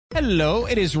Hello,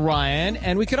 it is Ryan,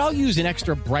 and we could all use an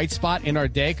extra bright spot in our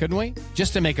day, couldn't we?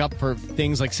 Just to make up for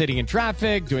things like sitting in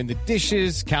traffic, doing the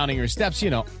dishes, counting your steps,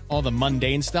 all the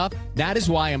mundane stuff. That is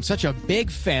why I'm such a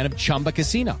big fan of Chumba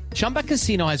Casino. Chumba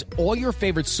Casino has all your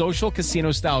favorite social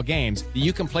casino-style games that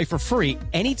you can play for free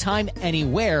anytime,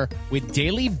 anywhere with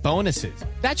daily bonuses.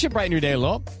 That should brighten your day a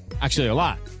little. Actually, a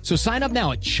lot. So sign up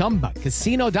now at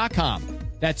ChumbaCasino.com.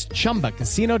 That's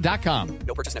ChumbaCasino.com.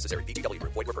 No purchase necessary. VGW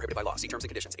Group. Void where prohibited by law. See terms and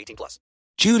conditions. 18+.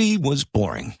 Judy was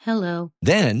boring. Hello.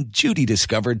 Then Judy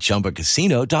discovered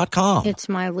ChumbaCasino.com. It's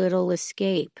my little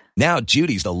escape. Now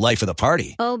Judy's the life of the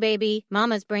party. Oh, baby,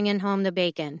 mama's bringing home the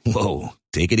bacon. Whoa,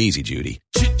 take it easy, Judy.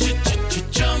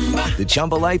 The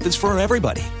Chumba life is for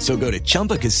everybody. So go to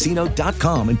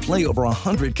ChumbaCasino.com and play over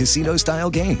 100 casino-style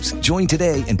games. Join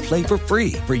today and play for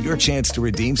free for your chance to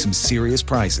redeem some serious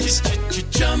prizes.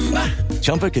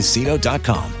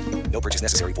 ChumbaCasino.com. No purchase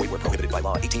necessary. Void where prohibited by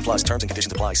law. 18+. Terms and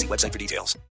conditions apply. See website for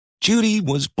details. Judy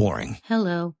was boring.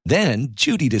 Hello. Then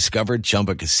Judy discovered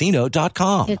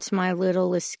ChumbaCasino.com. It's my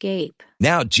little escape.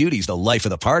 Now Judy's the life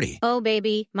of the party. Oh,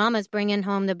 baby, mama's bringing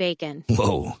home the bacon.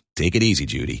 Whoa, take it easy,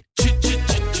 Judy.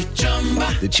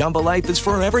 The Chumba life is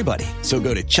for everybody. So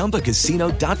go to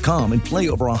ChumbaCasino.com and play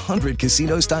over 100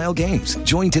 casino-style games.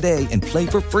 Join today and play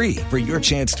for free for your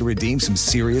chance to redeem some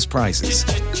serious prizes.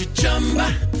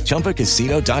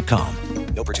 ChumbaCasino.com.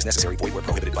 No purchase necessary. Void where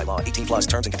prohibited by law. 18+.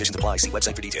 Terms and conditions apply. See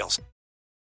website for details.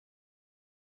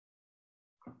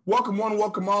 Welcome one,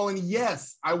 welcome all. And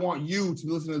yes, I want you to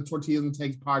listen to the Tortillas and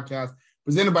Takes podcast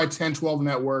presented by 1012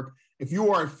 Network. If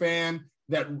you are a fan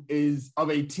that is of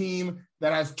a team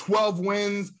that has 12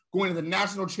 wins, going to the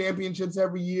national championships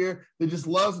every year, that just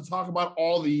loves to talk about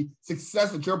all the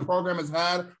success that your program has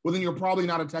had, well, then you're probably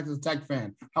not a Texas Tech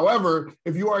fan. However,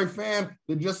 if you are a fan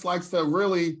that just likes to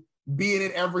really be in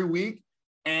it every week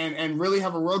and really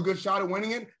have a real good shot at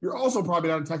winning it, you're also probably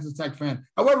not a Texas Tech fan.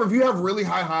 However, if you have really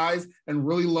high highs and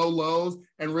really low lows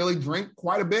and really drink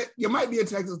quite a bit, you might be a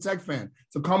Texas Tech fan.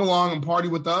 So come along and party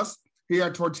with us here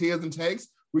at Tortillas and Takes.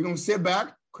 We're going to sit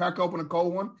back, crack open a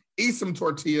cold one, eat some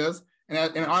tortillas, and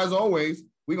as always,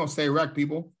 we're going to stay wrecked,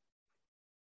 people.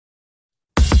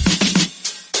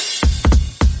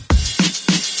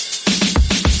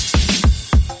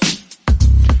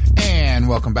 And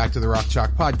welcome back to the Rock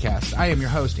Chalk Podcast. I am your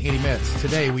host, Andy Mitz.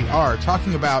 Today we are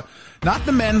talking about not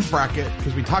the men's bracket,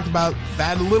 because we talked about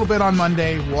that a little bit on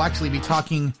Monday. We'll actually be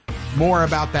talking more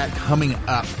about that coming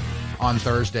up on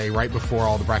Thursday, right before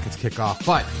all the brackets kick off.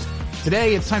 But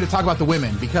today it's time to talk about the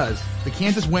women, because the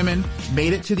Kansas women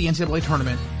made it to the NCAA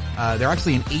tournament. They're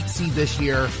actually an 8 seed this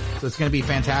year, so it's going to be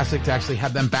fantastic to actually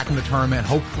have them back in the tournament,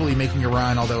 hopefully making a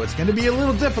run, although it's going to be a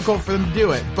little difficult for them to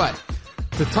do it. But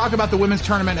to talk about the women's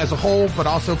tournament as a whole, but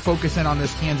also focus in on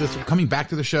this Kansas coming back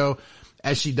to the show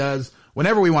as she does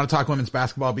whenever we want to talk women's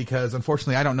basketball, because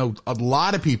unfortunately I don't know a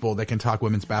lot of people that can talk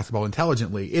women's basketball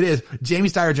intelligently. It is Jamie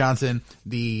Steyer Johnson,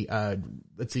 the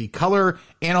color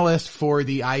analyst for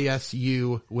the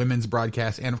ISU women's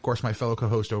broadcast, and of course my fellow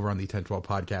co-host over on the 1012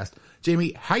 podcast.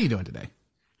 Jamie, how are you doing today?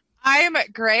 I'm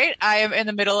great. I am in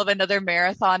the middle of another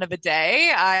marathon of a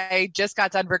day. I just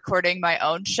got done recording my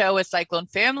own show with Cyclone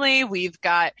Family. We've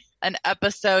got an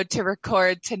episode to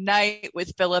record tonight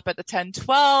with Philip at the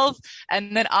 1012.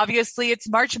 And then obviously it's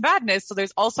March Madness. So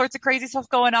there's all sorts of crazy stuff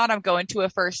going on. I'm going to a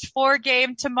First Four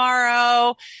game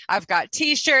tomorrow. I've got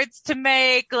t-shirts to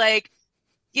make,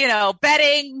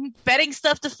 betting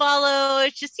stuff to follow.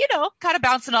 It's just, kind of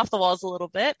bouncing off the walls a little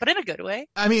bit, but in a good way.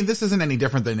 I mean, this isn't any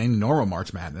different than any normal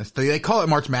March Madness. They call it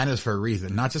March Madness for a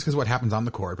reason, not just because what happens on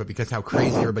the court, but because how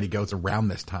crazy everybody goes around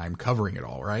this time covering it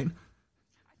all, right?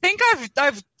 I think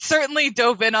I've certainly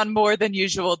dove in on more than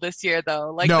usual this year,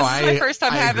 though. This is my first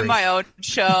time having my own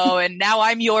show, and now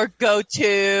I'm your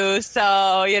go-to.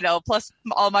 So, plus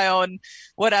all my own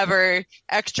whatever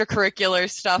extracurricular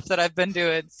stuff that I've been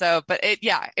doing. So, but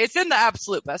it's in the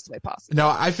absolute best way possible. No,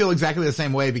 I feel exactly the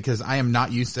same way, because I am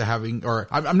not used to having,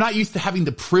 I'm not used to having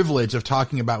the privilege of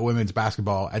talking about women's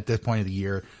basketball at this point of the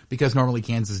year, because normally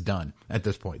Kansas is done at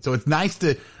this point. So it's nice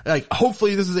to,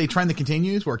 hopefully this is a trend that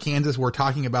continues, where we're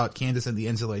talking about Kansas in the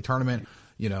NCAA tournament,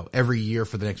 every year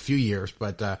for the next few years.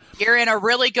 But you're in a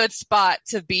really good spot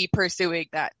to be pursuing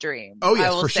that dream. Oh yes, I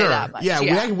will for say sure. That much. Yeah,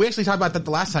 we actually talked about that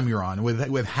the last time you were on,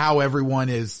 with how everyone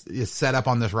is set up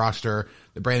on this roster.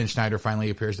 Brandon Schneider finally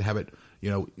appears to have it,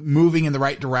 moving in the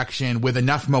right direction with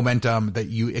enough momentum that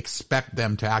you expect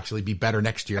them to actually be better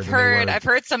next year. I've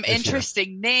heard some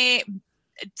interesting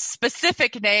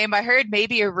specific name. I heard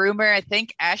maybe a rumor. I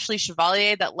think Ashley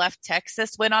Chevalier that left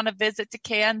Texas went on a visit to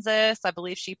Kansas. I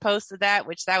believe she posted that,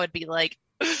 which that would be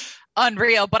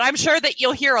unreal. But I'm sure that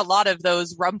you'll hear a lot of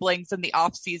those rumblings in the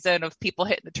off season of people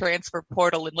hitting the transfer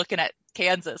portal and looking at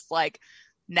Kansas like,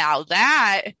 now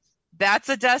that's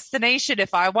a destination.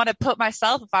 If I want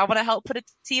to help put a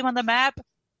team on the map,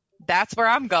 that's where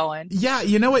I'm going. Yeah,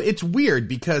 you know what? It's weird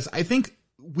because I think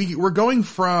we're going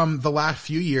from the last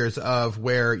few years of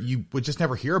where you would just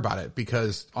never hear about it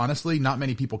because honestly, not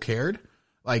many people cared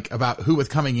like about who was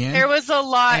coming in. There was a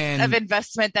lot of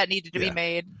investment that needed to be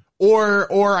made.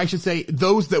 Or I should say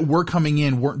those that were coming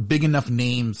in weren't big enough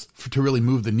names to really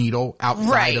move the needle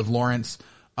outside of Lawrence.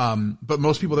 But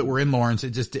most people that were in Lawrence,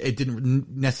 it didn't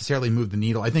necessarily move the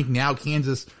needle. I think now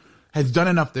Kansas has done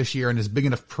enough this year and is a big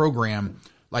enough program,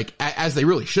 like as they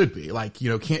really should be. Like, you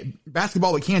know,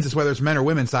 basketball at Kansas, whether it's men or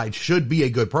women's side, should be a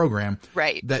good program.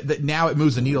 Right. That now it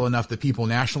moves the needle enough that people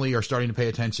nationally are starting to pay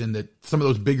attention, that some of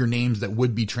those bigger names that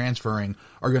would be transferring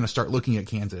are going to start looking at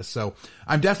Kansas. So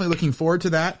I'm definitely looking forward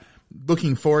to that.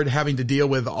 Looking forward to having to deal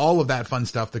with all of that fun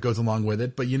stuff that goes along with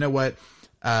it. But you know what?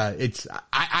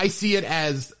 I see it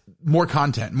as more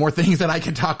content, more things that I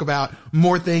can talk about,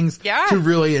 more things to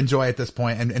really enjoy at this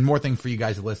point, and more things for you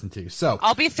guys to listen to. So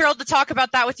I'll be thrilled to talk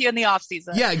about that with you in the off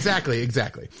season. Yeah, exactly.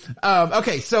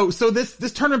 Okay. So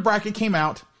this tournament bracket came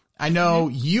out. I know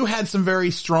you had some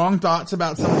very strong thoughts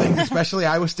about some things, especially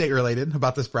Iowa State related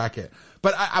about this bracket,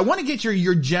 but I want to get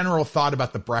your general thought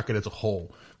about the bracket as a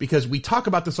whole, because we talk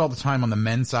about this all the time on the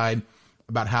men's side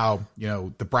about how, you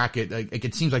know, the bracket, like,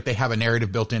 it seems like they have a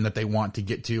narrative built in that they want to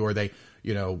get to, or they,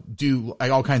 you know, do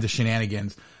like all kinds of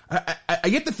shenanigans. I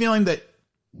get the feeling that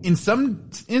in some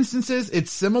instances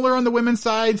it's similar on the women's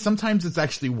side. Sometimes it's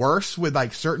actually worse with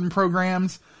like certain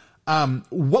programs.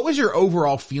 What was your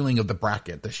overall feeling of the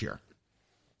bracket this year?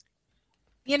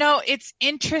 You know, it's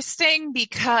interesting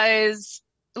because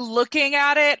looking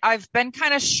at it, I've been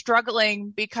kind of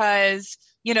struggling because,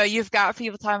 you know, you've got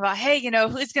people talking about, hey, you know,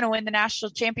 who's going to win the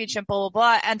national championship, blah, blah,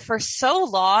 blah. And for so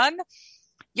long,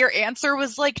 your answer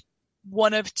was like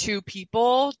one of two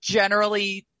people.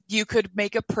 Generally, you could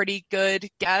make a pretty good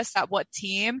guess at what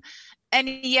team. And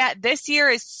yet this year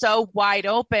is so wide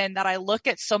open that I look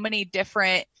at so many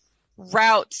different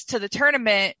routes to the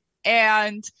tournament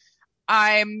and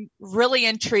I'm really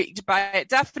intrigued by it.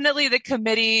 Definitely the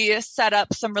committee set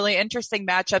up some really interesting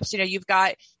matchups. You know, you've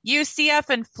got UCF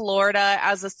and Florida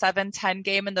as a 7-10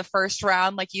 game in the first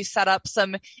round. Like, you set up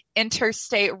some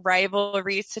interstate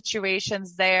rivalry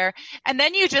situations there. And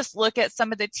then you just look at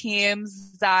some of the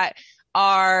teams that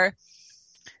are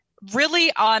really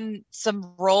on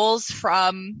some rolls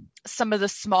from some of the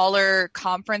smaller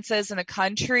conferences in the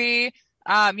country.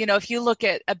 You know, if you look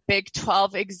at a Big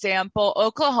 12 example,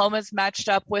 Oklahoma's matched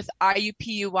up with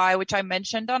IUPUI, which I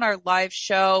mentioned on our live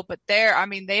show, but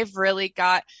they've really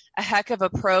got a heck of a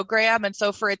program. And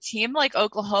so for a team like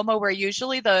Oklahoma, where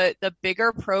usually the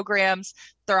bigger programs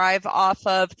thrive off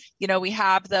of, you know, we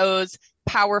have those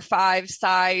Power 5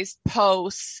 sized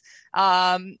posts,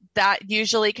 that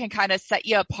usually can kind of set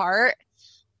you apart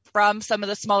from some of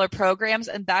the smaller programs.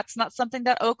 And that's not something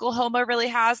that Oklahoma really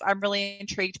has. I'm really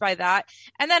intrigued by that.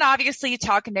 And then obviously you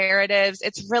talk narratives.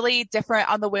 It's really different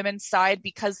on the women's side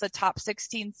because the top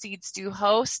 16 seeds do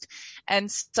host. And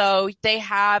so they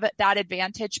have that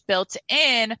advantage built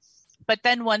in. But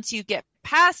then once you get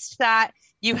past that,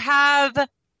 you have,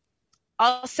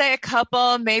 I'll say a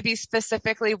couple, maybe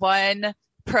specifically one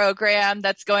program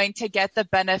that's going to get the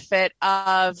benefit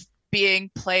of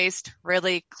being placed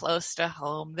really close to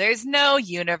home. There's no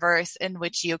universe in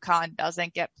which UConn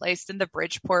doesn't get placed in the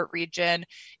Bridgeport region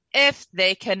if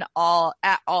they can all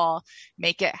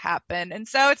make it happen. And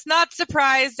so it's not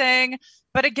surprising.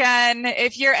 But again,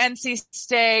 if you're NC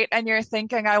State and you're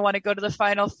thinking, I want to go to the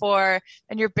Final Four,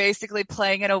 and you're basically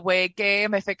playing an away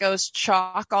game, if it goes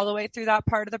chalk all the way through that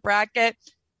part of the bracket,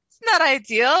 it's not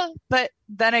ideal. But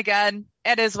then again,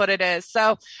 it is what it is.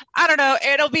 So I don't know.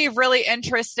 It'll be really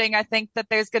interesting. I think that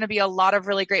there's going to be a lot of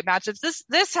really great matchups.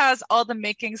 This has all the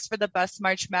makings for the best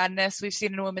March Madness we've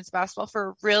seen in women's basketball for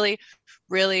a really,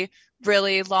 really,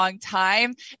 really long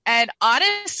time. And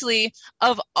honestly,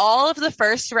 of all of the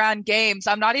first round games,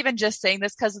 I'm not even just saying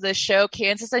this because of the show,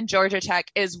 Kansas and Georgia Tech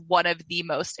is one of the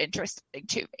most interesting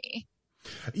to me.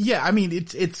 Yeah, I mean,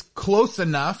 it's close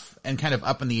enough and kind of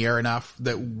up in the air enough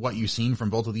that what you've seen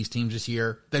from both of these teams this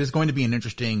year, that is going to be an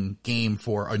interesting game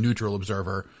for a neutral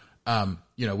observer.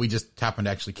 You know, we just happen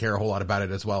to actually care a whole lot about it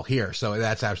as well here. So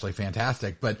that's absolutely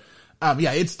fantastic. But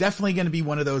yeah, it's definitely going to be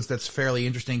one of those that's fairly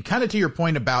interesting. Kind of to your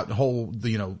point about the whole,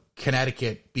 you know,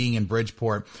 Connecticut being in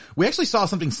Bridgeport. We actually saw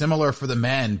something similar for the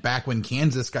men back when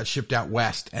Kansas got shipped out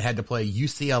west and had to play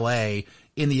UCLA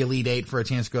in the Elite Eight for a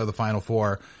chance to go to the Final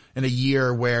Four. in a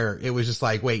year where it was just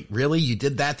like, wait, really? You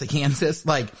did that to Kansas?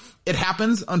 Like, it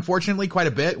happens, unfortunately, quite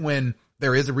a bit when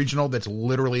there is a regional that's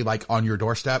literally like on your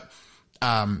doorstep.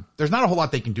 There's not a whole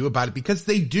lot they can do about it because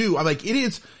they do. Like, it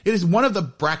is one of the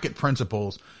bracket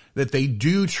principles that they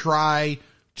do try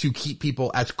to keep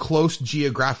people as close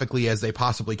geographically as they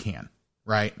possibly can.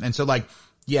 Right. And so, like,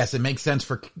 yes, it makes sense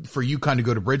for UConn to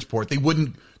go to Bridgeport.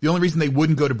 The only reason they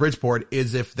wouldn't go to Bridgeport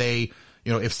is if they,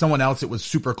 if someone else, it was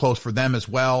super close for them as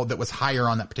well, that was higher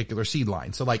on that particular seed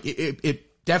line. So, like,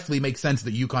 it definitely makes sense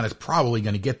that UConn is probably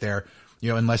going to get there,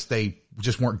 unless they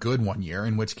just weren't good one year,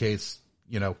 in which case,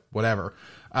 whatever.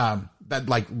 That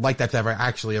like that's ever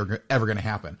going to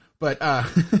happen. But,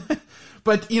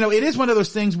 but, it is one of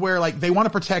those things where, like, they want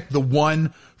to protect the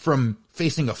one from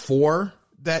facing a 4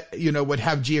 that, would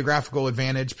have geographical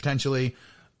advantage potentially.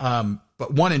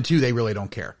 But 1 and 2, they really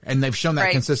don't care. And they've shown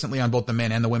that consistently on both the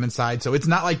men and the women's side. So it's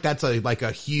not like that's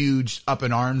a huge up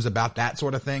in arms about that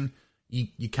sort of thing.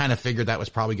 You kind of figured that was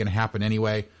probably going to happen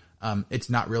anyway. It's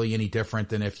not really any different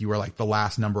than if you were like the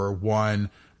last number 1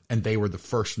 and they were the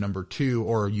first number 2,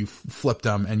 or you flipped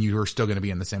them and you were still going to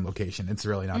be in the same location. It's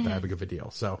really not that big of a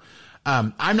deal. So,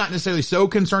 I'm not necessarily so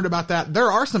concerned about that. There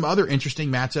are some other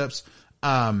interesting matchups.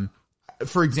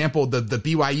 For example, the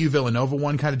BYU Villanova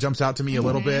one kind of jumps out to me a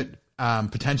little bit.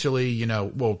 Potentially,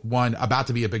 one about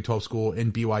to be a Big 12 school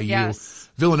in BYU. Yes.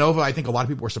 Villanova, I think a lot of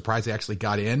people were surprised they actually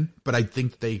got in, but I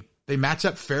think they match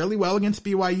up fairly well against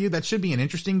BYU. That should be an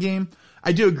interesting game.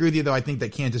 I do agree with you, though. I think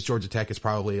that Kansas Georgia Tech is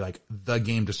probably like the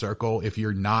game to circle. If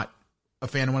you're not a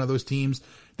fan of one of those teams,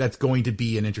 that's going to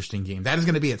be an interesting game. That is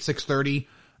going to be at 6:30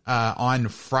 on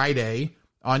Friday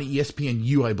on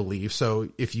ESPNU, I believe. So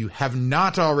if you have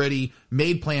not already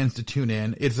made plans to tune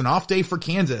in, it's an off day for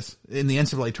Kansas in the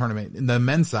NCAA tournament in the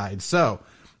men's side. So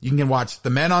you can watch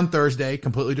the men on Thursday,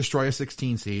 completely destroy a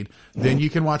 16 seed. Then you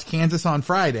can watch Kansas on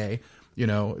Friday.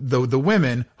 The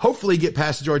women hopefully get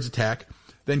past Georgia Tech.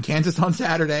 Then Kansas on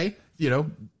Saturday,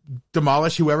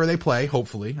 demolish whoever they play.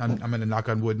 Hopefully, I'm going to knock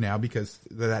on wood now because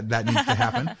that needs to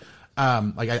happen.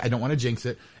 I don't want to jinx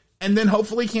it. And then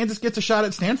hopefully Kansas gets a shot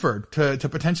at Stanford to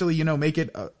potentially, make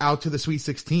it out to the Sweet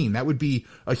 16. That would be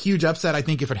a huge upset, I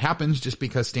think, if it happens, just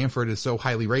because Stanford is so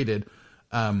highly rated.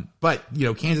 But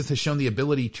Kansas has shown the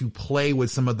ability to play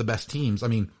with some of the best teams. I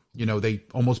mean, they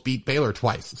almost beat Baylor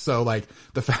twice. So, like,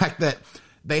 the fact that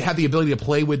they have the ability to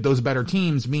play with those better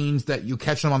teams means that you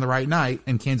catch them on the right night,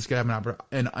 and Kansas could have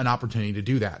an opportunity to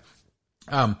do that.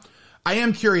 I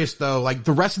am curious, though, like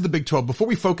the rest of the Big 12, before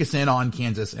we focus in on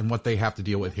Kansas and what they have to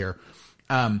deal with here,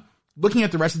 looking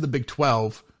at the rest of the Big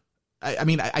 12,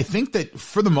 I think that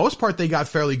for the most part, they got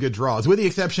fairly good draws, with the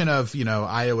exception of,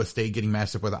 Iowa State getting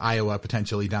matched up with Iowa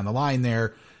potentially down the line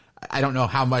there. I don't know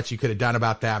how much you could have done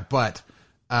about that, but,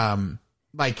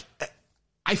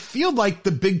 I feel like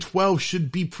the Big 12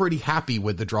 should be pretty happy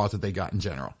with the draws that they got in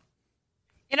general.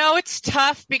 It's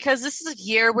tough because this is a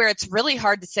year where it's really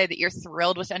hard to say that you're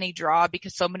thrilled with any draw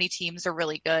because so many teams are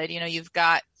really good. You've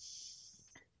got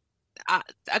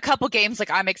a couple games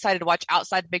like I'm excited to watch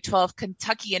outside the Big 12,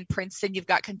 Kentucky and Princeton. You've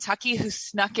got Kentucky who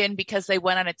snuck in because they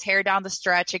went on a tear down the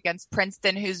stretch against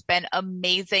Princeton, who's been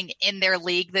amazing in their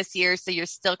league this year. So you're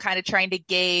still kind of trying to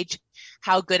gauge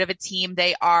how good of a team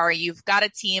they are. You've got a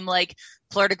team like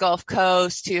Florida Gulf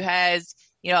Coast who has,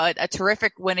 a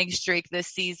terrific winning streak this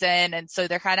season. And so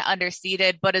they're kind of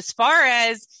underseeded. But as far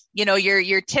as,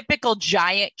 your typical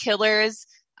giant killers,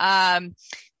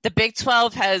 the Big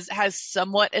 12 has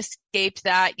somewhat escaped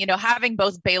that. Having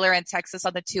both Baylor and Texas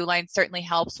on the 2 line certainly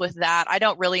helps with that. I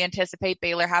don't really anticipate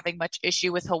Baylor having much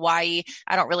issue with Hawaii.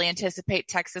 I don't really anticipate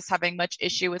Texas having much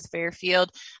issue with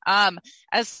Fairfield.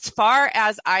 As far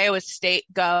as Iowa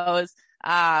State goes,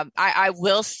 I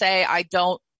will say I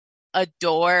don't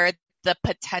adore the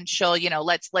potential,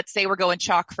 let's say we're going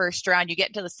chalk first round, you get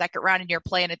into the second round and you're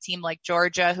playing a team like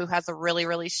Georgia, who has a really,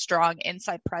 really strong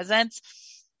inside presence.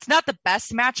 It's not the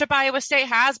best matchup Iowa State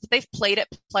has, but they've played it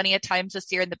plenty of times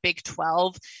this year in the Big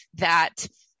 12 that,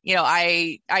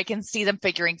 I can see them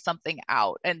figuring something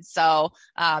out. And so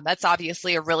that's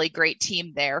obviously a really great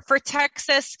team there. For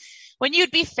Texas, when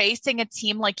you'd be facing a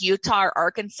team like Utah or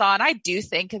Arkansas, and I do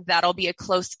think that'll be a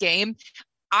close game,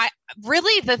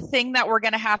 the thing that we're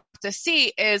going to have to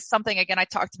see is something, again, I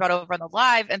talked about over on the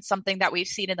live, and something that we've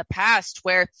seen in the past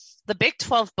where the Big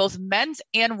 12, both men's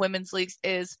and women's leagues,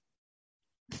 is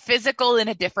physical in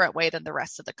a different way than the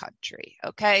rest of the country.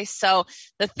 Okay. So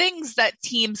the things that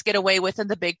teams get away with in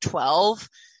the Big 12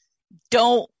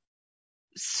 don't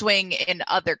swing in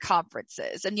other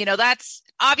conferences. And, that's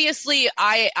obviously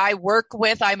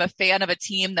I'm a fan of a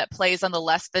team that plays on the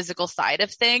less physical side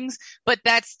of things, but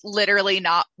that's literally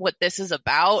not what this is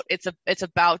about. It's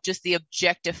about just the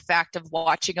objective fact of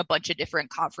watching a bunch of different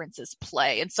conferences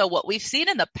play. And so what we've seen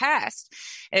in the past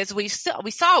is we saw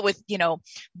it with,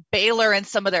 Baylor and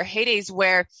some of their heydays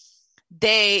where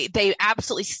they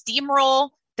absolutely steamroll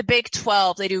the Big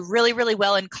 12. They do really, really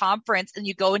well in conference, and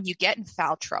you go and you get in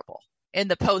foul trouble in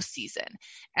the postseason.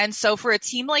 And so for a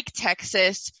team like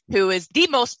Texas, who is the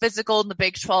most physical in the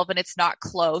Big 12 and it's not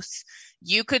close,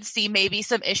 you could see maybe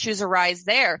some issues arise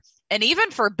there. And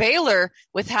even for Baylor,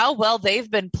 with how well they've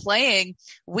been playing,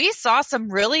 we saw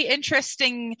some really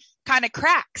interesting kind of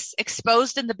cracks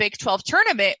exposed in the Big 12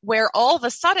 tournament where all of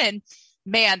a sudden,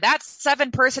 man, that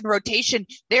 7-person rotation,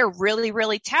 they're really,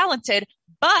 really talented.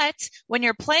 But when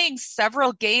you're playing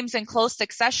several games in close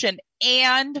succession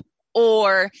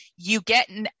or you get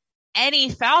in any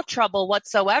foul trouble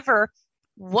whatsoever,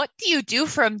 what do you do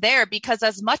from there? Because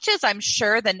as much as I'm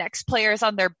sure the next players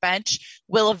on their bench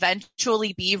will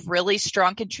eventually be really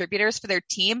strong contributors for their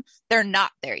team, they're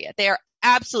not there yet. They are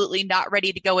absolutely not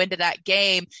ready to go into that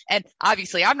game. And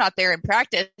obviously I'm not there in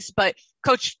practice, but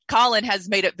Coach Collin has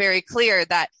made it very clear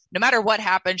that no matter what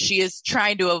happens, she is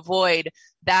trying to avoid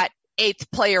that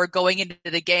 8th player going into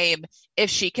the game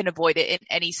if she can avoid it in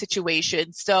any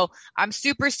situation. So I'm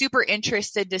super, super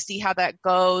interested to see how that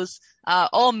goes.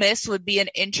 Ole Miss would be an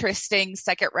interesting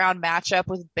second round matchup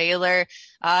with Baylor.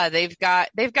 They've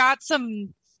got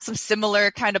some similar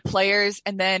kind of players.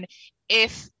 And then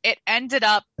if it ended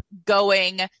up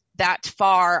going that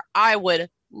far, I would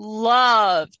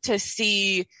love to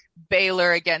see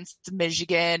Baylor against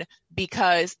Michigan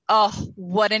because,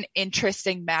 what an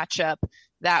interesting matchup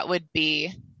that would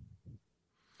be.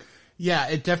 Yeah,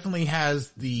 it definitely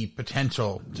has the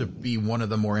potential to be one of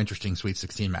the more interesting Sweet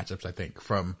 16 matchups, I think,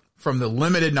 from the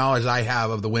limited knowledge I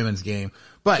have of the women's game.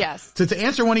 But yes. to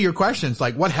answer one of your questions,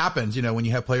 like what happens, when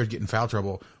you have players get in foul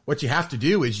trouble, what you have to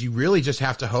do is you really just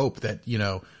have to hope that,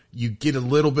 you get a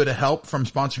little bit of help from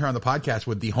sponsor here on the podcast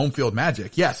with the Home Field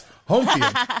Magic. Yes, Home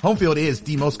Field. Home Field is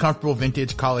the most comfortable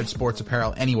vintage college sports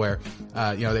apparel anywhere.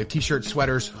 They have t-shirts,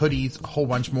 sweaters, hoodies, a whole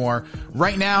bunch more.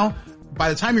 Right now, by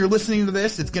the time you're listening to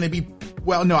this, it's going to be,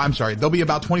 there'll be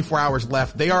about 24 hours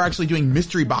left. They are actually doing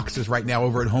mystery boxes right now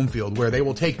over at Home Field where they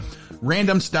will take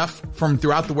random stuff from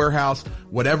throughout the warehouse,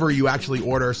 whatever you actually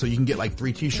order. So you can get like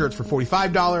 3 t-shirts for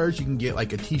 $45. You can get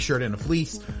like a t-shirt and a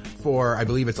fleece for, I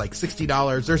believe it's like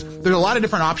 $60. There's a lot of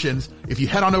different options. If you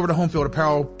head on over to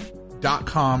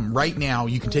homefieldapparel.com right now,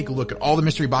 you can take a look at all the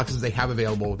mystery boxes they have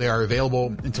available. They are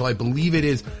available until I believe it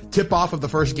is tip off of the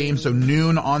first game. So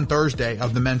noon on Thursday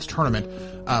of the men's tournament.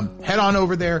 Head on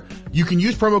over there. You can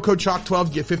use promo code CHALK12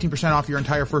 to get 15% off your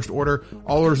entire first order.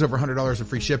 All orders over $100 of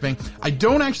free shipping. I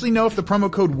don't actually know if the promo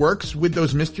code works with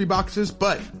those mystery boxes,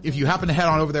 but if you happen to head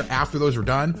on over there after those are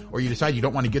done, or you decide you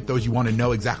don't want to get those, you want to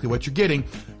know exactly what you're getting,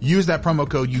 use that promo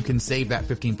code. You can save that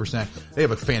 15%. They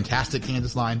have a fantastic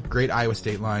Kansas line, great Iowa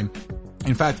State line.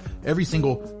 In fact, every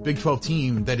single Big 12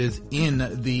 team that is in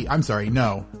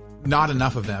not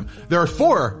enough of them. There are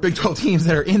 4 Big 12 teams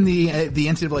that are in the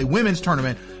NCAA women's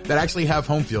tournament that actually have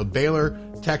home field: Baylor,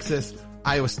 Texas,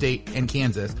 Iowa State, and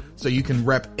Kansas. So you can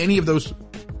rep any of those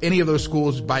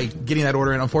schools by getting that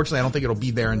order in. Unfortunately, I don't think it'll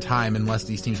be there in time unless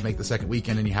these teams make the second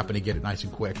weekend and you happen to get it nice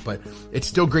and quick. But it's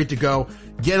still great to go.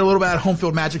 Get a little bit of home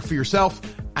field magic for yourself.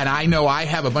 And I know I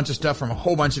have a bunch of stuff from a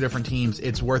whole bunch of different teams.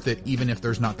 It's worth it, even if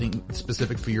there's nothing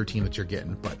specific for your team that you're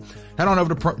getting. But head on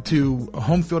over to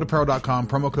homefieldapparel.com.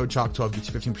 Promo code CHALK12 gets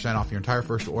you 15% off your entire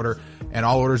first order, and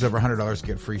all orders over $100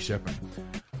 get free shipping.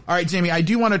 All right, Jamie, I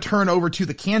do want to turn over to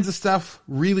the Kansas stuff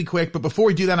really quick. But before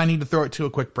we do that, I need to throw it to a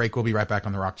quick break. We'll be right back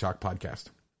on the Rock Chalk Podcast.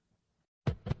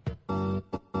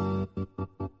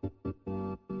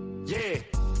 Yeah.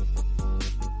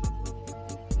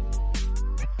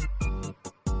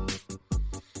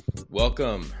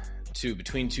 Welcome to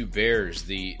Between Two Bears,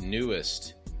 the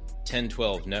newest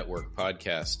 1012 Network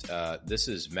podcast. This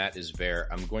is Matt Isver.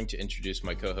 I'm going to introduce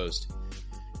my co-host,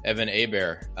 Evan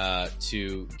Aber,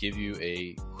 to give you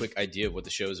a quick idea of what the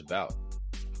show is about.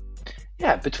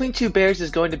 Yeah, Between Two Bears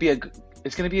is going to be a great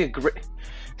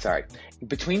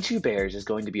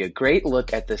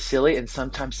look at the silly and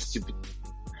sometimes stupid.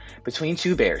 Between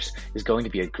Two Bears is going to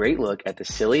be a great look at the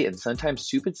silly and sometimes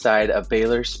stupid side of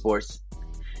Baylor sports.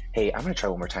 Hey, I'm going to try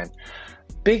one more time.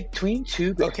 Between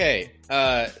Two Bears. Okay,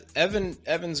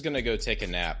 Evan's going to go take a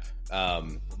nap.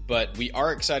 But we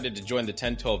are excited to join the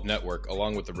 10-12 network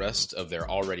along with the rest of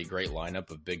their already great lineup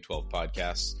of Big 12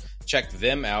 podcasts. Check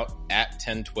them out at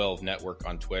 1012 Network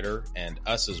on Twitter, and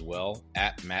us as well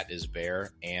at Matt is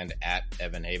Bear and at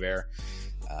Evan Hebert.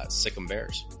 Sick 'em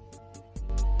Bears.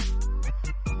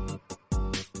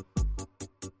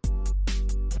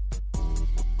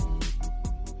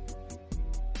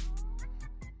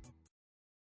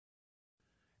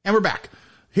 And we're back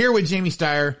here with Jamie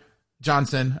Steyer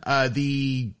Johnson.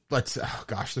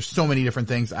 There's so many different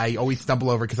things I always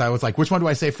stumble over because I was like, which one do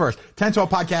I say first? 10-12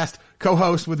 podcast,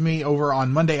 co-host with me over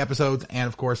on Monday episodes, and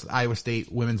of course, Iowa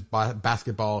State women's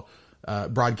basketball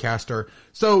broadcaster.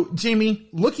 So, Jamie,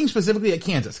 looking specifically at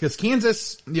Kansas, because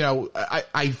Kansas,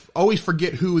 I always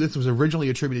forget who this was originally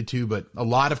attributed to, but a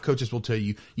lot of coaches will tell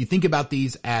you, you think about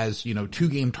these as,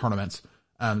 2-game tournaments.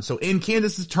 So in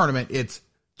Kansas's tournament, it's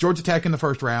Georgia Tech in the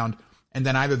first round, and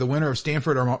then either the winner of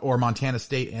Stanford or Montana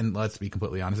State, and let's be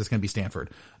completely honest, it's going to be Stanford,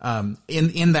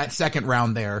 in that second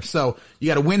round there. So you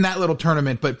got to win that little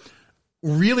tournament, but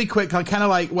really quick, kind of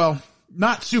like, well,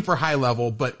 not super high level,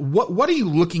 but what are you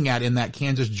looking at in that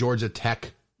Kansas-Georgia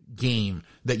Tech game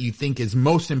that you think is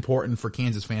most important for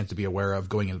Kansas fans to be aware of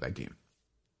going into that game?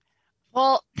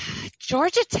 Well,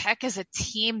 Georgia Tech is a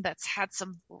team that's had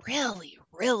some really,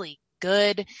 really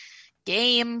good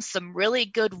games, some really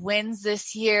good wins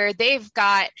this year. They've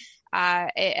got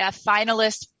a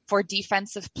finalist for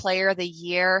Defensive Player of the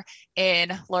Year in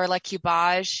Lorla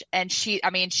Cubage, and she's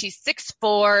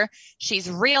 6'4", she's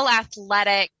real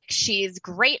athletic, she's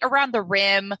great around the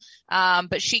rim,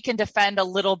 but she can defend a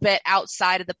little bit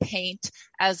outside of the paint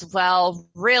as well.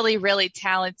 Really, really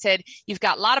talented. You've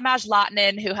got Latamaj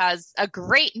Latanen, who has a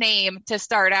great name to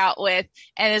start out with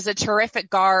and is a terrific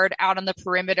guard out on the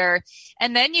perimeter.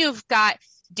 And then you've got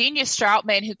Dina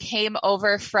Stroutman, who came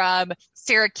over from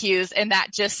Syracuse, and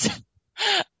that just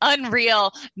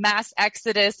unreal mass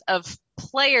exodus of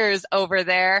players over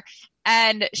there.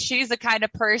 And she's the kind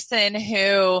of person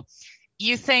who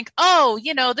you think,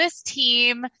 this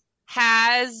team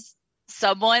has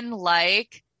someone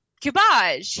like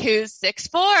Cubage, who's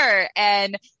 6'4"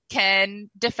 and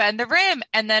can defend the rim.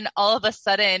 And then all of a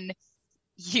sudden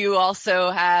you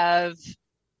also have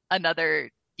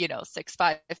another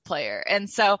 6'5" player. And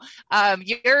so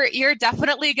you're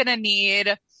definitely going to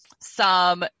need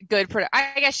some good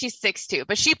I guess she's 6'2",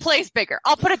 but she plays bigger.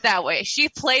 I'll put it that way. She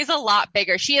plays a lot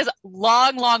bigger. She has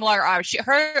long arms.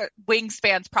 Her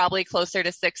wingspan's probably closer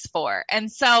to 6'4".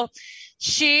 And so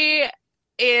she's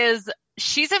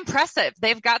impressive.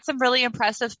 They've got some really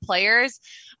impressive players.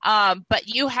 But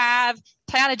you have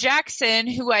Tiana Jackson,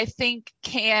 who I think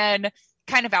can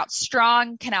kind of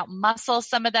outstrong, can outmuscle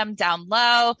some of them down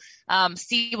low,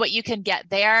 see what you can get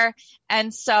there.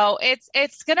 And so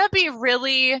it's going to be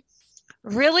really,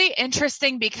 really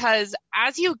interesting because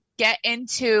as you get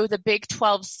into the Big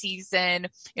 12 season,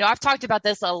 I've talked about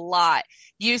this a lot.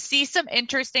 You see some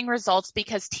interesting results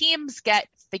because teams get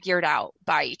figured out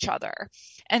by each other.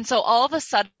 And so all of a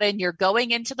sudden you're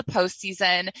going into the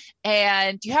postseason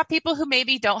and you have people who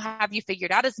maybe don't have you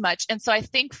figured out as much. And so I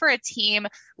think for a team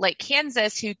like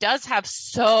Kansas, who does have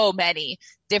so many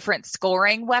different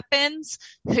scoring weapons,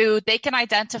 who they can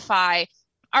identify,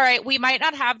 all right, we might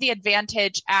not have the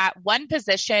advantage at one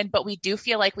position, but we do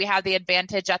feel like we have the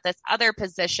advantage at this other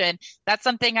position. That's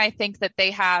something I think that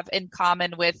they have in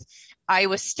common with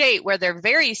Iowa State, where they're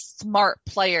very smart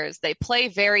players. They play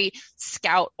very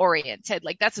scout oriented.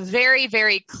 Like that's very,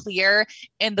 very clear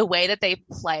in the way that they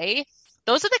play.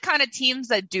 Those are the kind of teams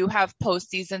that do have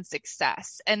postseason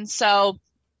success. And so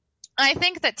I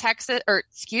think that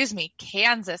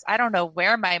Kansas, I don't know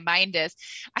where my mind is.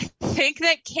 I think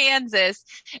that Kansas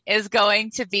is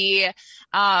going to be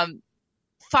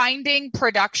finding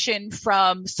production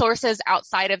from sources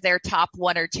outside of their top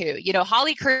one or two.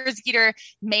 Holly Kurzgeter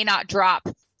may not drop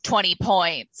 20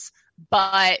 points,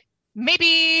 but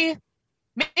maybe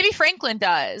Franklin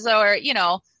does, or,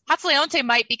 Hatzleonte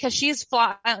might, because she's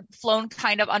flown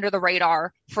kind of under the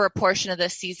radar for a portion of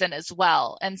this season as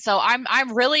well. And so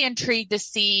I'm really intrigued to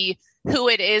see who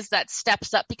it is that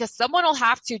steps up, because someone will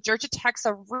have to. Georgia Tech's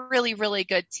a really, really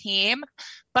good team,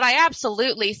 but I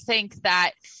absolutely think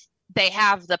that they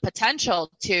have the potential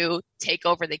to take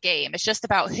over the game. It's just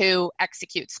about who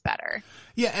executes better.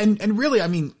 Yeah. And really,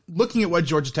 looking at what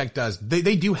Georgia Tech does,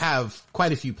 they do have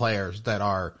quite a few players that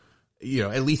are,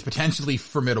 at least potentially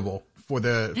formidable for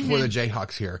the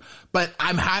Jayhawks here. But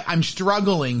I'm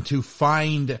struggling to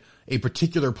find a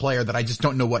particular player that I just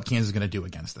don't know what Kansas is going to do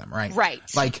against them. Right. Right.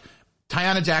 Like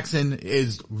Tiana Jackson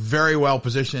is very well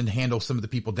positioned to handle some of the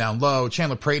people down low.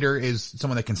 Chandler Prater is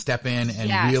someone that can step in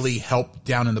and really help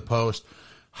down in the post.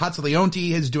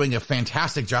 Hatzleonti is doing a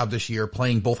fantastic job this year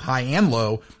playing both high and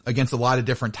low against a lot of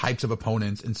different types of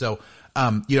opponents. And so,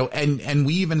 and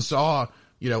we even saw,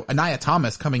 Anaya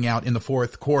Thomas coming out in the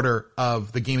fourth quarter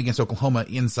of the game against Oklahoma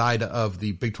inside of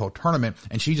the Big 12 tournament,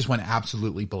 and she just went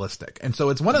absolutely ballistic. And so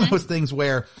it's one of those things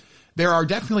where there are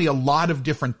definitely a lot of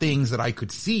different things that I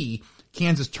could see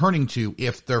Kansas turning to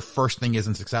if their first thing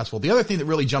isn't successful. The other thing that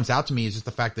really jumps out to me is just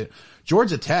the fact that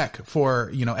Georgia Tech,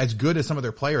 for, as good as some of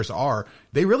their players are,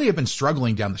 they really have been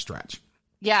struggling down the stretch.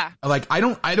 Yeah. Like, I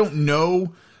don't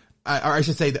know, or I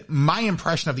should say that my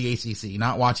impression of the ACC,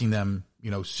 not watching them,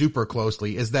 super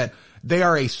closely, is that they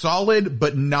are a solid,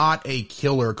 but not a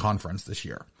killer conference this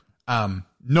year.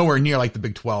 Nowhere near like the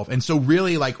Big 12. And so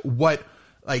really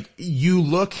you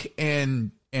look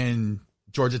and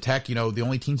Georgia Tech, the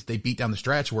only teams that they beat down the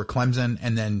stretch were Clemson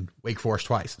and then Wake Forest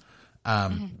twice.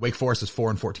 Wake Forest is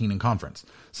 4-14 in conference.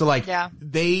 So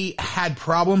they had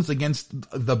problems against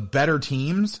the better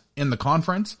teams in the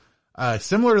conference,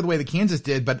 similar to the way that Kansas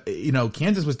did. But,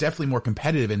 Kansas was definitely more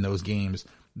competitive in those games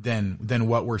than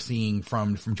what we're seeing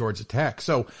from Georgia Tech.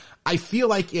 So I feel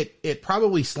like it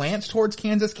probably slants towards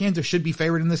Kansas. Kansas should be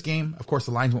favored in this game. Of course,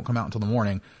 the lines won't come out until the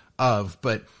morning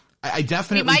but I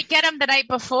definitely... We might get them the night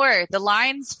before. The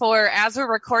lines as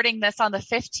we're recording this on the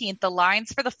 15th, the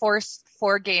lines for the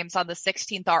four games on the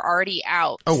 16th are already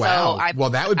out. Oh, wow. So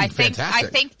that would be fantastic. I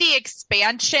think the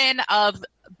expansion of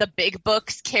the big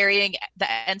books carrying the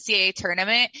NCAA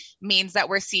tournament means that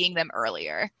we're seeing them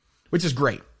earlier. Which is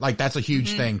great. Like, that's a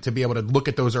huge thing to be able to look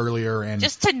at those earlier and...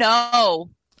 Just to know.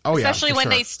 Oh, yeah, especially when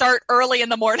they start early in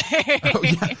the morning. Oh,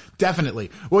 yeah, definitely.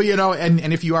 Well,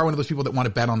 and if you are one of those people that want to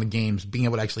bet on the games, being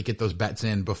able to actually get those bets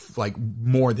in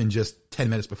more than just 10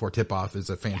 minutes before tip off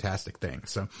is a fantastic thing.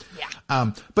 So,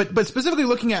 but specifically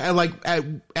looking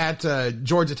at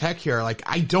Georgia Tech here,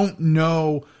 I don't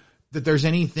know that there's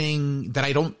anything that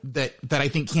I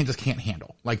think Kansas can't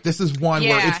handle. Like, this is one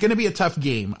where it's going to be a tough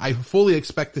game. I fully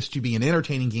expect this to be an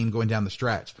entertaining game going down the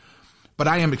stretch. But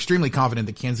I am extremely confident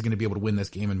that Kansas is going to be able to win this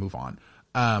game and move on.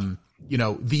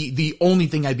 The only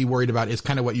thing I'd be worried about is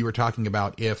kind of what you were talking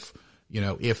about. If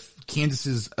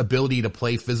Kansas's ability to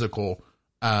play physical,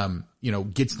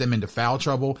 gets them into foul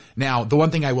trouble. Now, the one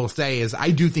thing I will say is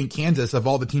I do think Kansas, of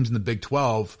all the teams in the Big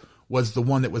 12, was the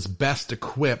one that was best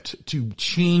equipped to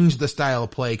change the style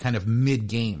of play kind of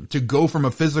mid-game, to go from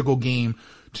a physical game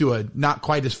to a not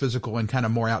quite as physical and kind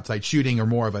of more outside shooting or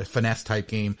more of a finesse type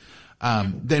game.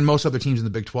 Than most other teams in the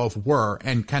Big 12 were,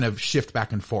 and kind of shift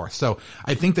back and forth. So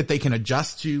I think that they can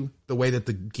adjust to the way that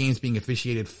the game's being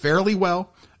officiated fairly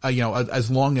well, as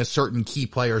long as certain key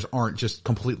players aren't just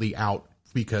completely out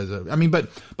because of,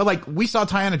 but we saw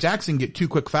Tiana Jackson get 2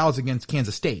 quick fouls against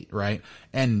Kansas State, right?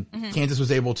 And Kansas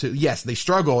was able to, yes, they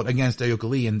struggled against Ayoka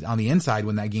Lee on the inside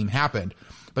when that game happened,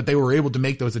 but they were able to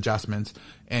make those adjustments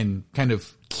and kind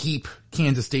of keep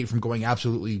Kansas State from going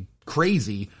absolutely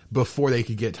crazy before they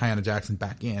could get Tiana Jackson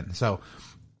back in. So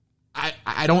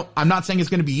I'm not saying it's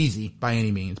going to be easy by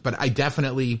any means, but I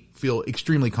definitely feel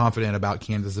extremely confident about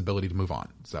Kansas' ability to move on.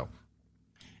 So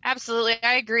absolutely.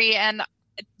 I agree. And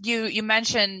you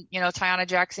mentioned, Tiana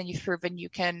Jackson, you've proven you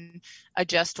can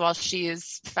adjust while she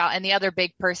is foul. And the other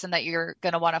big person that you're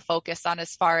going to want to focus on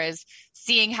as far as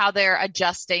seeing how they're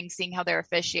adjusting, seeing how they're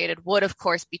officiated would, of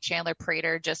course, be Chandler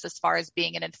Prater, just as far as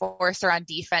being an enforcer on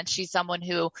defense. She's someone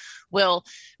who will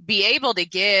be able to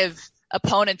give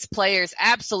opponents' players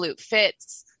absolute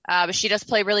fits. But she does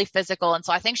play really physical. And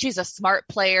so I think she's a smart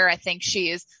player. I think she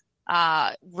is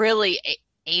really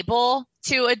able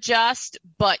to adjust,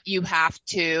 but you have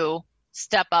to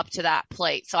step up to that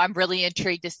plate. So I'm really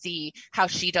intrigued to see how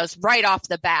she does right off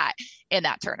the bat in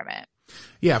that tournament.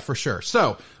 Yeah, for sure.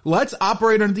 So let's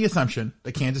operate under the assumption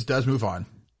that Kansas does move on.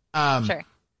 Sure.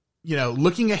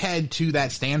 Looking ahead to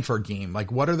that Stanford game,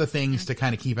 what are the things to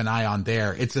kind of keep an eye on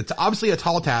there? It's obviously a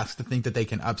tall task to think that they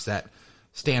can upset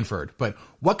Stanford, but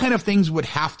what kind of things would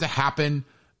have to happen?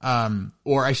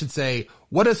 Or I should say,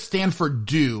 what does Stanford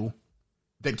do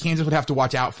that Kansas would have to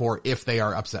watch out for if they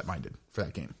are upset-minded for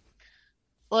that game?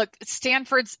 Look,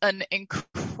 Stanford's an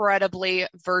incredibly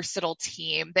versatile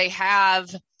team. They have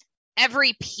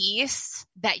every piece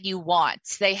that you want.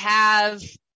 They have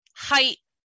height,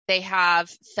 they have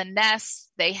finesse,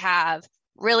 they have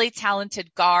really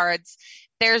talented guards.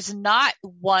 There's not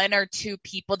one or two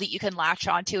people that you can latch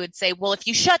onto and say, well, if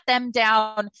you shut them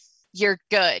down, you're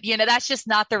good. That's just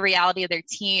not the reality of their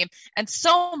team. And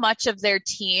so much of their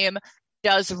team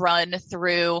does run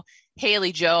through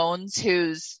Haley Jones,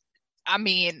 who's,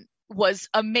 was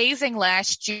amazing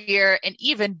last year and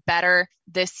even better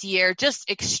this year. Just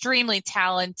extremely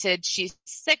talented. She's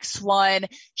 6'1".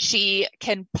 She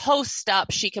can post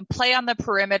up. She can play on the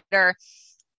perimeter.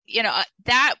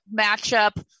 That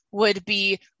matchup would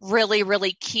be really,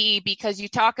 really key because you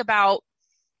talk about,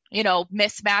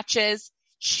 mismatches.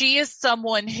 She is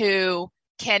someone who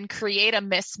can create a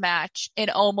mismatch in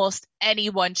almost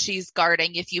anyone she's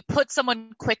guarding. If you put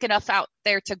someone quick enough out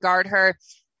there to guard her,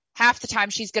 half the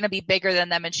time she's going to be bigger than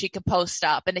them and she can post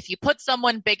up. And if you put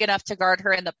someone big enough to guard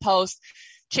her in the post,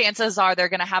 chances are they're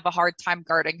going to have a hard time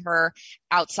guarding her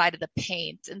outside of the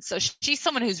paint. And so she's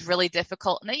someone who's really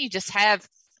difficult. And then you just have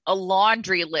a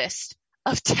laundry list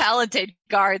of talented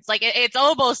guards. Like it's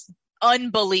almost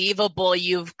unbelievable.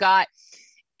 You've got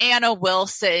Anna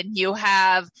Wilson, you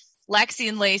have Lexi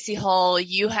and Lacey Hull,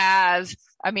 you have,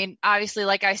 obviously,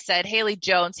 like I said, Haley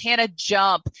Jones, Hannah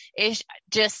Jump, is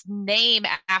just name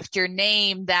after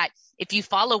name that if you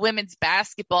follow women's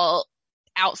basketball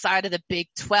outside of the Big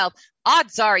 12,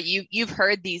 odds are you've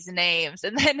heard these names.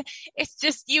 And then it's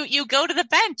just you go to the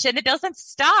bench and it doesn't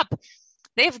stop.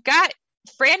 They've got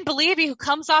Fran Believy who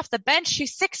comes off the bench.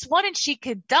 She's 6'1" and she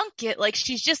can dunk it. Like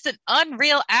she's just an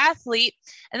unreal athlete.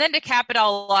 And then to cap it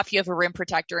all off, you have a rim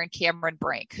protector in Cameron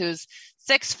Brink, who's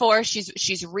 6'4".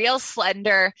 She's real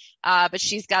slender, but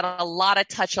she's got a lot of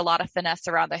touch, a lot of finesse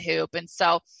around the hoop. And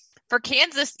so for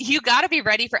Kansas, you got to be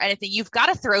ready for anything. You've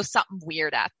got to throw something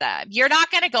weird at them. You're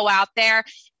not going to go out there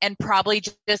and probably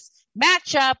just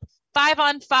match up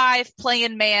 5-on-5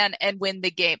 playing man and win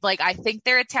the game. Like I think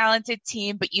they're a talented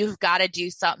team, but you've got to do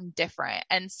something different.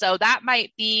 And so that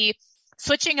might be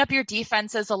switching up your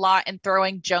defenses a lot and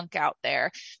throwing junk out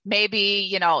there.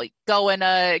 Maybe, going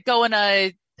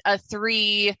a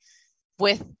 3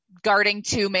 with guarding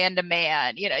 2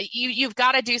 man-to-man. You've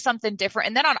got to do something different.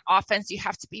 And then on offense, you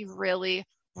have to be really,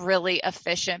 really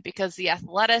efficient because the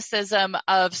athleticism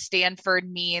of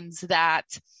Stanford means that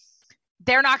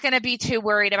they're not going to be too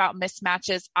worried about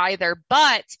mismatches either.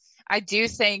 But I do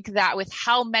think that with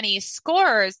how many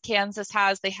scorers Kansas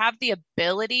has, they have the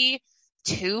ability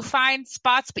to find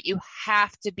spots, but you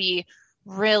have to be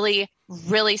really,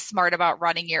 really smart about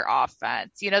running your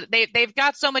offense. They've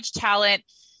got so much talent.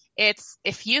 It's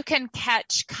if you can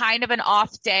catch kind of an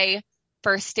off day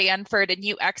for Stanford and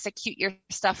you execute your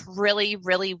stuff really,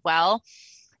 really well,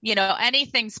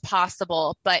 anything's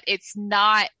possible, but it's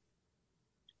not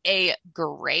a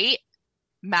great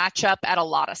matchup at a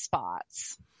lot of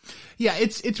spots. Yeah,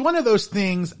 it's one of those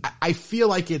things. I feel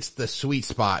like it's the sweet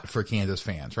spot for Kansas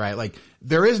fans, right? Like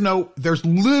there's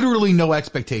literally no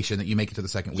expectation that you make it to the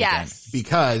second weekend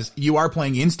because you are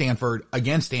playing in Stanford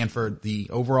against Stanford,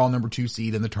 the overall number 2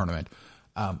 seed in the tournament.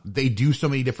 They do so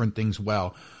many different things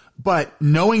well, but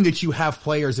knowing that you have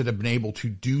players that have been able to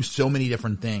do so many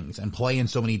different things and play in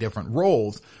so many different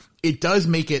roles, it does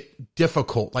make it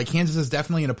difficult. Like Kansas is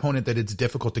definitely an opponent that it's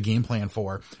difficult to game plan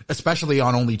for, especially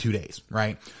on only 2 days,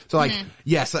 right? So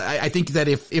yes, I think that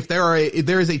if there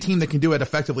is a team that can do it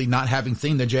effectively, not having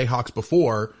seen the Jayhawks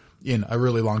before in a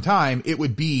really long time, it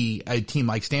would be a team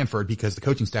like Stanford because the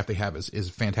coaching staff they have is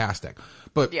fantastic.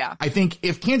 But I think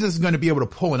if Kansas is going to be able to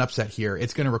pull an upset here,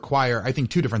 it's going to require, I think,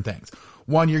 2 different things.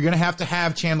 One, you're going to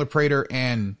have Chandler Prater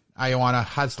and Ioana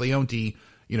Hadslionte,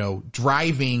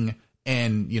 driving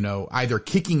and, either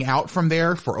kicking out from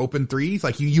there for open threes.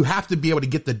 Like you have to be able to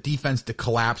get the defense to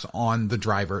collapse on the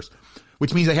drivers,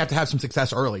 which means they have to have some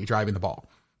success early driving the ball,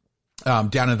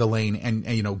 down in the lane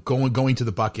and going to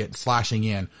the bucket, slashing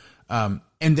in. And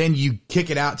then you kick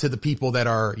it out to the people that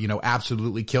are,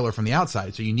 absolutely killer from the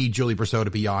outside. So you need Julie Brousseau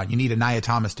to be on. You need Anaya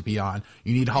Thomas to be on.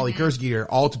 You need Holly Kurzgeter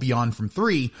all to be on from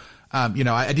 3. I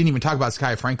didn't even talk about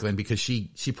Skye Franklin because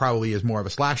she probably is more of a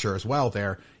slasher as well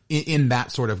there in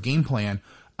that sort of game plan.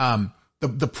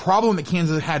 The problem that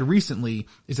Kansas had recently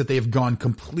is that they have gone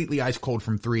completely ice cold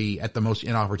from 3 at the most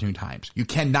inopportune times. You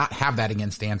cannot have that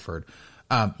against Stanford.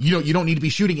 You don't need to be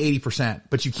shooting 80%,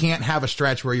 but you can't have a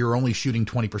stretch where you're only shooting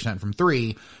 20% from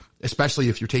 3, especially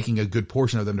if you're taking a good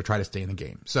portion of them to try to stay in the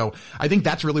game. So I think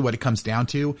that's really what it comes down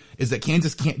to, is that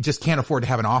Kansas can't afford to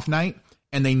have an off night,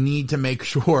 and they need to make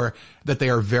sure that they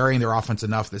are varying their offense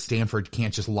enough that Stanford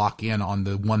can't just lock in on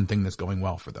the one thing that's going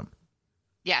well for them.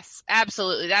 Yes,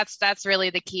 absolutely. That's really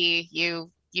the key.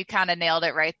 You kind of nailed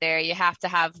it right there. You have to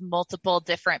have multiple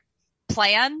different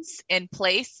plans in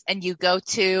place, and you go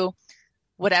to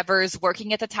whatever's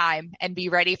working at the time and be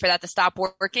ready for that to stop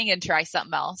working and try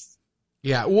something else.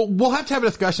 Yeah, we'll have to have a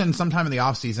discussion sometime in the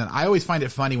offseason. I always find it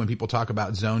funny when people talk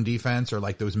about zone defense or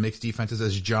like those mixed defenses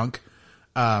as junk.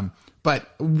 But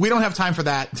we don't have time for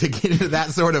that to get into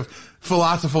that sort of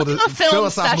philosophical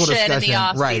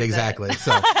discussion. Right, exactly.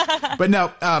 So, but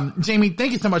no, Jamie,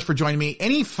 thank you so much for joining me.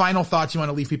 Any final thoughts you want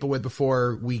to leave people with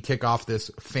before we kick off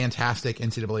this fantastic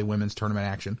NCAA women's tournament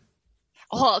action?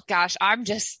 Oh gosh, I'm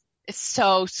just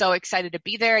so excited to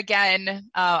be there again.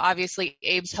 Obviously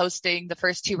Abe's hosting the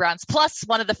first 2 rounds plus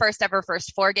one of the first ever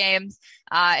first 4 games.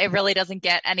 It really doesn't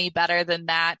get any better than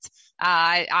that.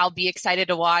 I'll be excited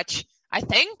to watch. I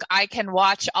think I can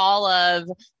watch all of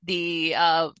the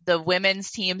women's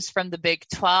teams from the Big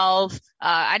 12.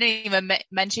 I didn't even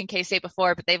mention K-State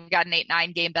before, but they've got an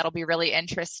 8-9 game that'll be really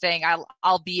interesting.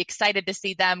 I'll be excited to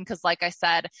see them because, like I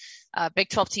said, Big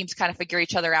 12 teams kind of figure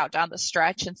each other out down the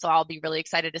stretch, and so I'll be really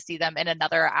excited to see them in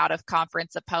another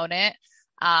out-of-conference opponent.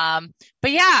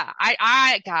 But yeah,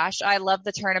 I love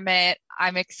the tournament.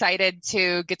 I'm excited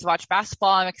to get to watch basketball.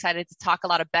 I'm excited to talk a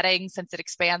lot of betting since it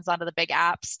expands onto the big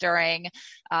apps during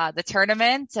the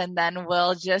tournament. And then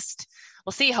we'll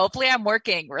see. Hopefully I'm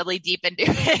working really deep into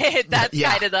it. That's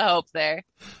kind of the hope there.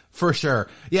 For sure.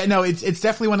 Yeah, no, it's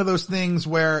definitely one of those things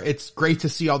where it's great to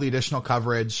see all the additional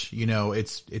coverage. You know,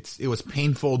 it was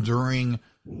painful during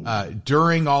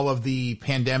all of the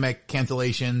pandemic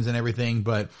cancellations and everything,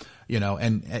 but you know,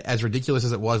 and as ridiculous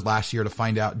as it was last year to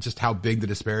find out just how big the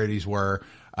disparities were,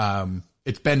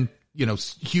 it's been, you know,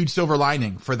 huge silver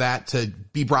lining for that to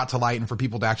be brought to light and for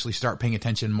people to actually start paying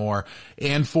attention more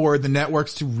and for the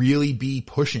networks to really be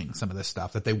pushing some of this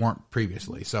stuff that they weren't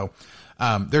previously. So,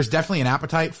 there's definitely an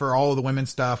appetite for all of the women's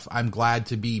stuff. I'm glad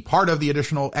to be part of the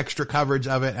additional extra coverage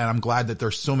of it. And I'm glad that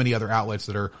there's so many other outlets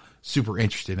that are super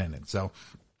interested in it. So,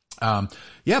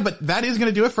 yeah, but that is going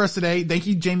to do it for us today. Thank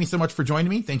you, Jamie, so much for joining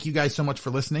me. Thank you guys so much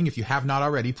for listening. If you have not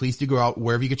already, please do go out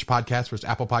wherever you get your podcasts, whether it's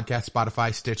Apple Podcasts,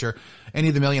 Spotify, Stitcher, any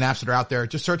of the million apps that are out there.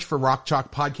 Just search for Rock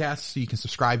Chalk Podcasts so you can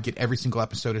subscribe, get every single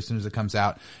episode as soon as it comes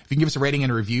out. If you can give us a rating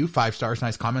and a review, 5 stars,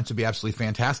 nice comments would be absolutely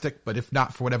fantastic. But if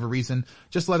not, for whatever reason,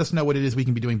 just let us know what it is we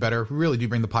can be doing better. We really do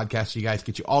bring the podcast to you guys,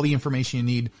 get you all the information you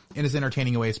need in as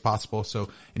entertaining a way as possible. So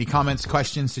any comments,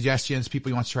 questions, suggestions, people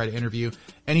you want to try to interview,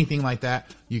 anything like that,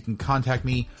 you can contact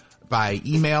me by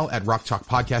email at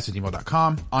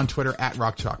rockchalkpodcast@gmail.com, on Twitter at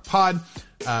rockchalkpod.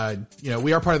 You know,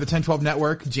 we are part of the 1012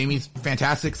 network. Jamie's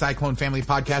fantastic Cyclone Family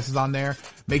podcast is on there.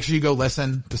 Make sure you go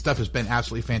listen. The stuff has been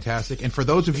absolutely fantastic. And for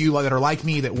those of you that are like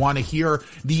me that want to hear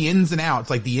the ins and outs,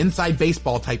 like the inside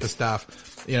baseball type of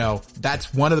stuff, you know,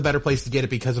 that's one of the better places to get it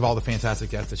because of all the fantastic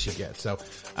guests that she gets. So,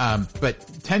 but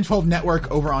 1012 network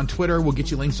over on Twitter will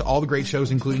get you links to all the great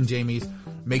shows, including Jamie's.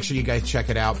 Make sure you guys check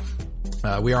it out.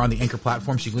 We are on the Anchor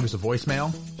platform, so you can leave us a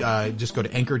voicemail. Just go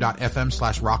to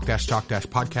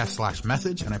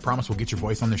anchor.fm/rock-chalk-podcast/message, and I promise we'll get your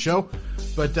voice on the show.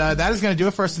 But that is going to do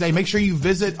it for us today. Make sure you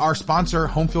visit our sponsor,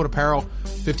 Home Field Apparel,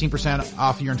 15%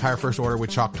 off your entire first order with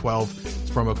Chalk12.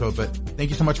 It's promo code. But thank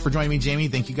you so much for joining me, Jamie.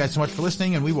 Thank you guys so much for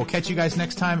listening, and we will catch you guys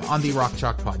next time on the Rock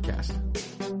Chalk Podcast.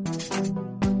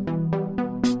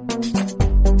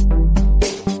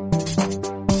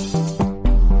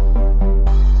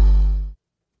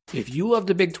 If you love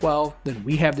the Big 12, then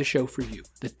we have the show for you.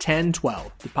 The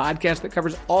 10-12, the podcast that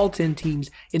covers all 10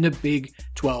 teams in the Big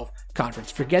 12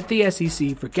 Conference. Forget the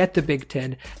SEC, forget the Big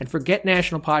 10, and forget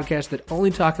national podcasts that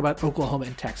only talk about Oklahoma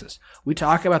and Texas. We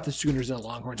talk about the Sooners and the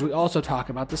Longhorns. We also talk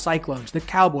about the Cyclones, the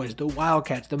Cowboys, the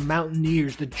Wildcats, the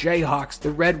Mountaineers, the Jayhawks,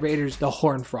 the Red Raiders, the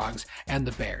Horned Frogs, and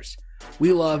the Bears.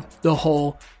 We love the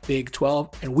whole Big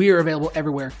 12, and we are available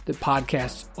everywhere that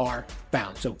podcasts are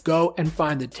found. So go and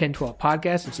find the 1012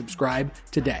 podcast and subscribe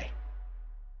today.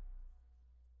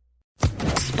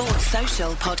 Sports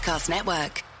Social Podcast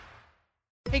Network.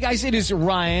 Hey guys, it is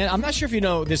Ryan. I'm not sure if you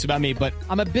know this about me, but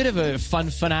I'm a bit of a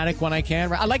fun fanatic when I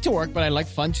can. I like to work, but I like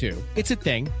fun too. It's a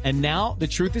thing. And now the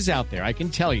truth is out there. I can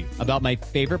tell you about my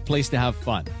favorite place to have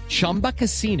fun. Chumba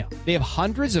Casino. They have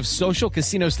hundreds of social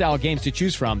casino style games to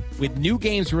choose from with new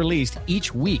games released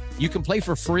each week. You can play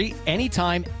for free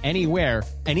anytime, anywhere.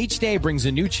 And each day brings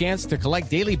a new chance to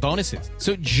collect daily bonuses.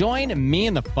 So join me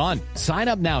in the fun. Sign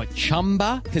up now at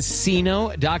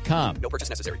ChumbaCasino.com. No purchase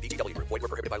necessary. VGW Group. Void where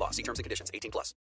prohibited by law. See terms and conditions. 18+.